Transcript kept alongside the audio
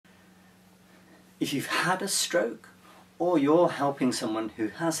If you've had a stroke or you're helping someone who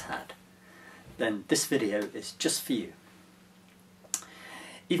has had, then this video is just for you.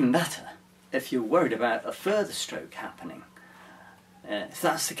 Even better, if you're worried about a further stroke happening. If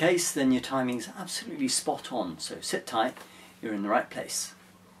that's the case, then your timing's absolutely spot on, so sit tight, you're in the right place.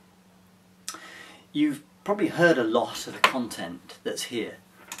 You've probably heard a lot of the content that's here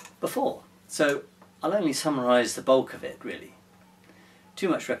before, so I'll only summarise the bulk of it really. Too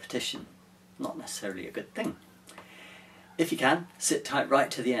much repetition, not necessarily a good thing. If you can, sit tight right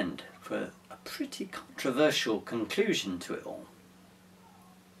to the end for a pretty controversial conclusion to it all.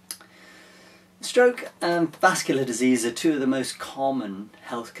 Stroke and vascular disease are two of the most common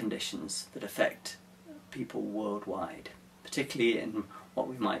health conditions that affect people worldwide, particularly in what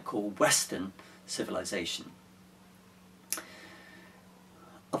we might call Western civilization.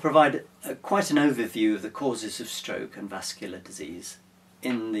 I'll provide quite an overview of the causes of stroke and vascular disease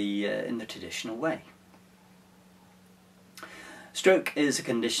in the traditional way. Stroke is a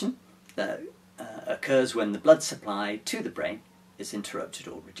condition that occurs when the blood supply to the brain is interrupted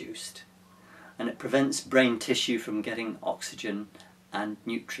or reduced, and it prevents brain tissue from getting oxygen and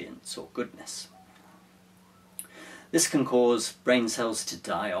nutrients or goodness. This can cause brain cells to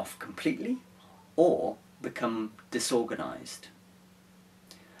die off completely or become disorganized.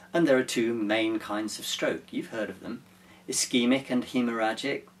 And there are two main kinds of stroke. You've heard of them: ischemic and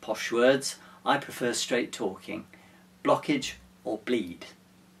hemorrhagic, posh words. I prefer straight talking. Blockage or bleed.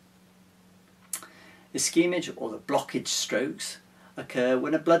 Ischemic, or the blockage strokes, occur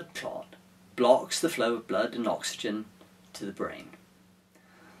when a blood clot blocks the flow of blood and oxygen to the brain.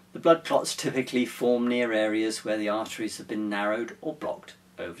 The blood clots typically form near areas where the arteries have been narrowed or blocked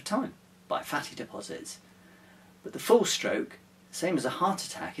over time by fatty deposits. But the full stroke, same as a heart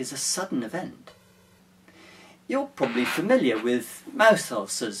attack, is a sudden event. You're probably familiar with mouth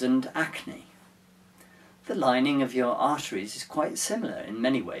ulcers and acne. The lining of your arteries is quite similar in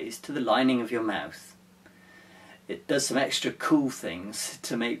many ways to the lining of your mouth. It does some extra cool things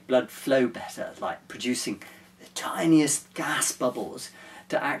to make blood flow better, like producing the tiniest gas bubbles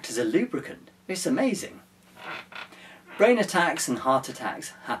to act as a lubricant. It's amazing. Brain attacks and heart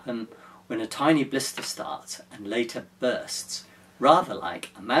attacks happen when a tiny blister starts and later bursts, rather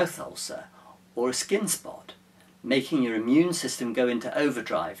like a mouth ulcer or a skin spot, making your immune system go into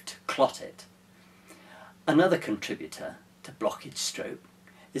overdrive to clot it. Another contributor to blockage stroke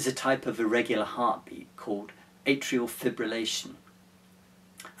is a type of irregular heartbeat called atrial fibrillation,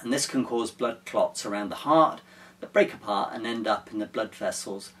 and this can cause blood clots around the heart that break apart and end up in the blood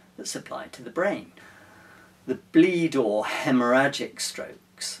vessels that supply to the brain. The bleed or hemorrhagic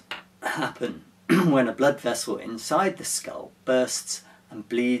strokes happen when a blood vessel inside the skull bursts and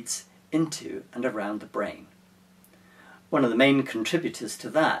bleeds into and around the brain. One of the main contributors to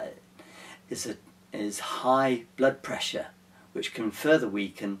that is high blood pressure, which can further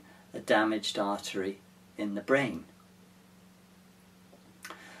weaken a damaged artery in the brain.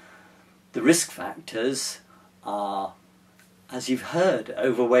 The risk factors are, as you've heard,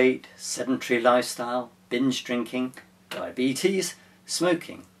 overweight, sedentary lifestyle, binge drinking, diabetes,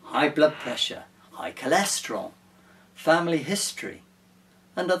 smoking, high blood pressure, high cholesterol, family history,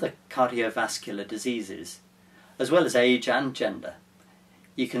 and other cardiovascular diseases, as well as age and gender.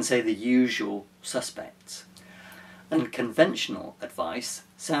 You can say the usual suspects. And conventional advice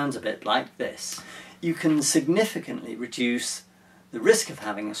sounds a bit like this. You can significantly reduce the risk of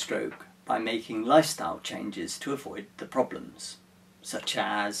having a stroke by making lifestyle changes to avoid the problems, such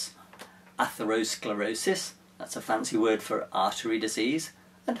as atherosclerosis, that's a fancy word for artery disease,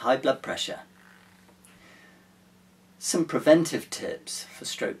 and high blood pressure. Some preventive tips for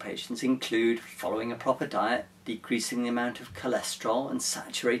stroke patients include following a proper diet, decreasing the amount of cholesterol and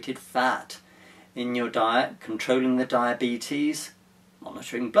saturated fat in your diet, controlling the diabetes,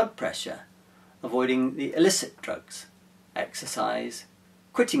 monitoring blood pressure, avoiding the illicit drugs, exercise,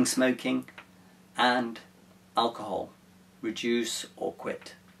 quitting smoking, and alcohol. Reduce or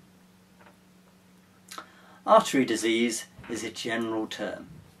quit. Artery disease is a general term,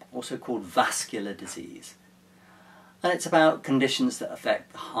 also called vascular disease, and it's about conditions that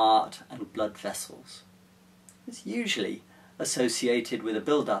affect the heart and blood vessels. It's usually associated with a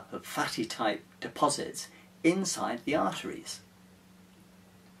build-up of fatty type deposits inside the arteries,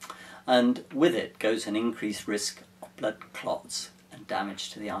 and with it goes an increased risk of blood clots and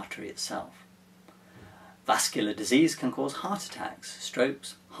damage to the artery itself. Vascular disease can cause heart attacks,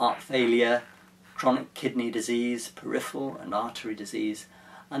 strokes, heart failure, chronic kidney disease, peripheral and artery disease,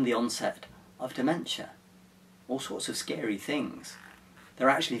 and the onset of dementia. All sorts of scary things. They're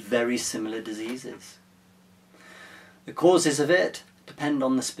actually very similar diseases. The causes of it depend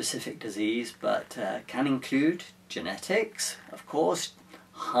on the specific disease, but can include genetics, of course,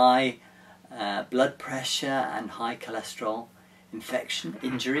 high blood pressure and high cholesterol, infection,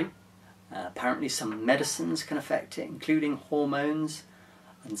 injury. Apparently some medicines can affect it, including hormones,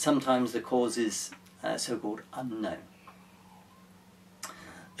 and sometimes the cause is so-called unknown.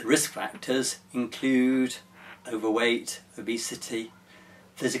 The risk factors include overweight, obesity,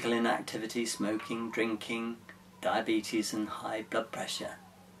 physical inactivity, smoking, drinking, diabetes and high blood pressure.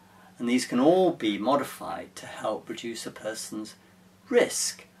 And these can all be modified to help reduce a person's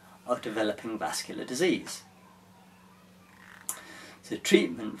risk of developing vascular disease. So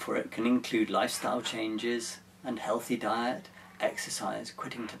treatment for it can include lifestyle changes and healthy diet, exercise,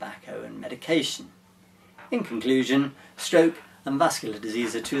 quitting tobacco and medication. In conclusion, stroke and vascular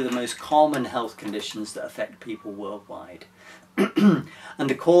disease are two of the most common health conditions that affect people worldwide. And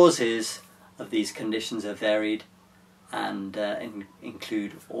the causes of these conditions are varied and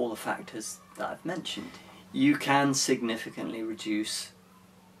include all the factors that I've mentioned. You can significantly reduce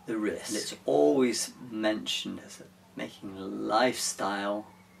the risk. And it's always mentioned as making lifestyle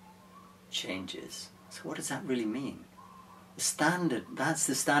changes. So what does that really mean? That's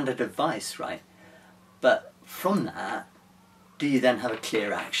the standard advice, right? But from that, do you then have a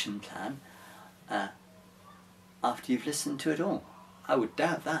clear action plan after you've listened to it all? I would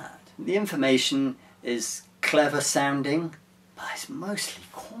doubt that. The information is clever sounding, but it's mostly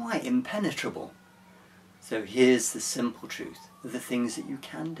quite impenetrable. So here's the simple truth of the things that you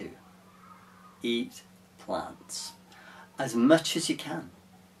can do. Eat plants as much as you can.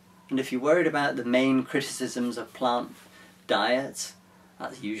 And if you're worried about the main criticisms of plant diets,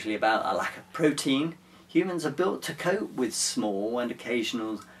 that's usually about a lack of protein. Humans are built to cope with small and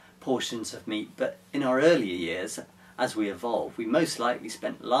occasional portions of meat, but in our earlier years, as we evolved, we most likely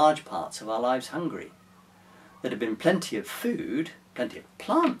spent large parts of our lives hungry. There'd have been plenty of food, plenty of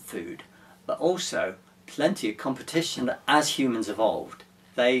plant food, but also plenty of competition. As humans evolved,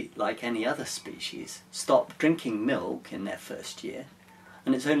 they, like any other species, stopped drinking milk in their first year,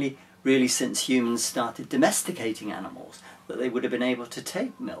 and it's only really since humans started domesticating animals that they would have been able to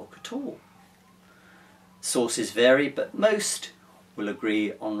take milk at all. Sources vary, but most will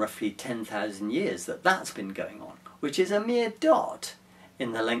agree on roughly 10,000 years that that's been going on, which is a mere dot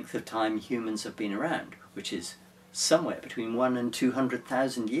in the length of time humans have been around, which is somewhere between 100,000 and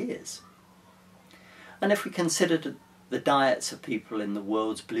 200,000 years. And if we considered the diets of people in the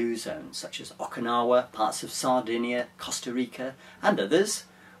world's blue zones, such as Okinawa, parts of Sardinia, Costa Rica, and others,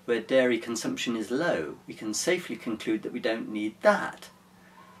 where dairy consumption is low, we can safely conclude that we don't need that.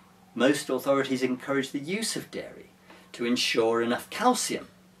 Most authorities encourage the use of dairy to ensure enough calcium.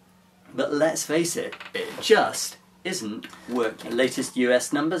 But let's face it, it just isn't working. The latest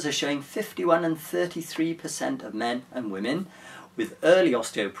US numbers are showing 51% and 33% of men and women with early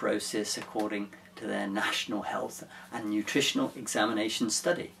osteoporosis according to their National Health and Nutritional Examination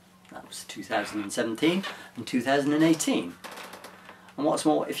Study. That was 2017 and 2018. And what's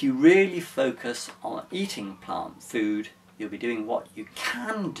more, if you really focus on eating plant food, you'll be doing what you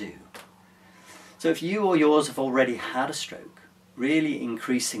can do. So if you or yours have already had a stroke, really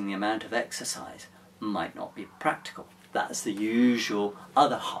increasing the amount of exercise might not be practical. That's the usual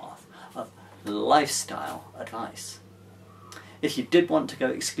other half of lifestyle advice. If you did want to go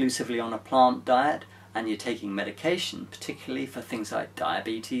exclusively on a plant diet and you're taking medication, particularly for things like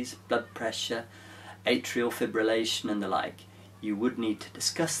diabetes, blood pressure, atrial fibrillation and the like, you would need to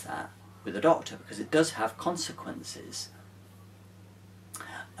discuss that with a doctor because it does have consequences.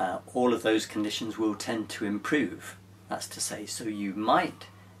 All of those conditions will tend to improve. That's to say, so you might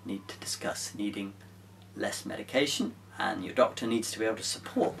need to discuss needing less medication, and your doctor needs to be able to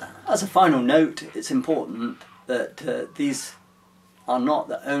support that. As a final note, it's important that these are not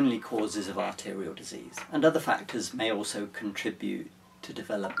the only causes of arterial disease, and other factors may also contribute to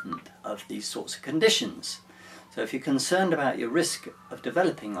development of these sorts of conditions. So if you're concerned about your risk of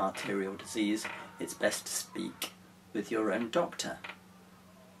developing arterial disease, it's best to speak with your own doctor.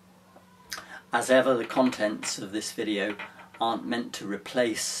 As ever, the contents of this video aren't meant to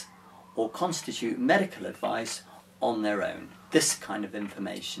replace or constitute medical advice on their own. This kind of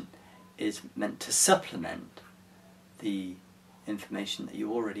information is meant to supplement the information that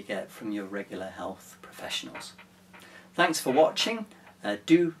you already get from your regular health professionals. Thanks for watching.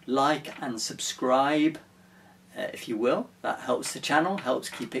 Do like and subscribe if you will. That helps the channel, helps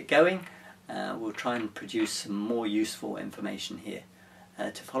keep it going. We'll try and produce some more useful information here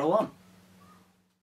to follow on.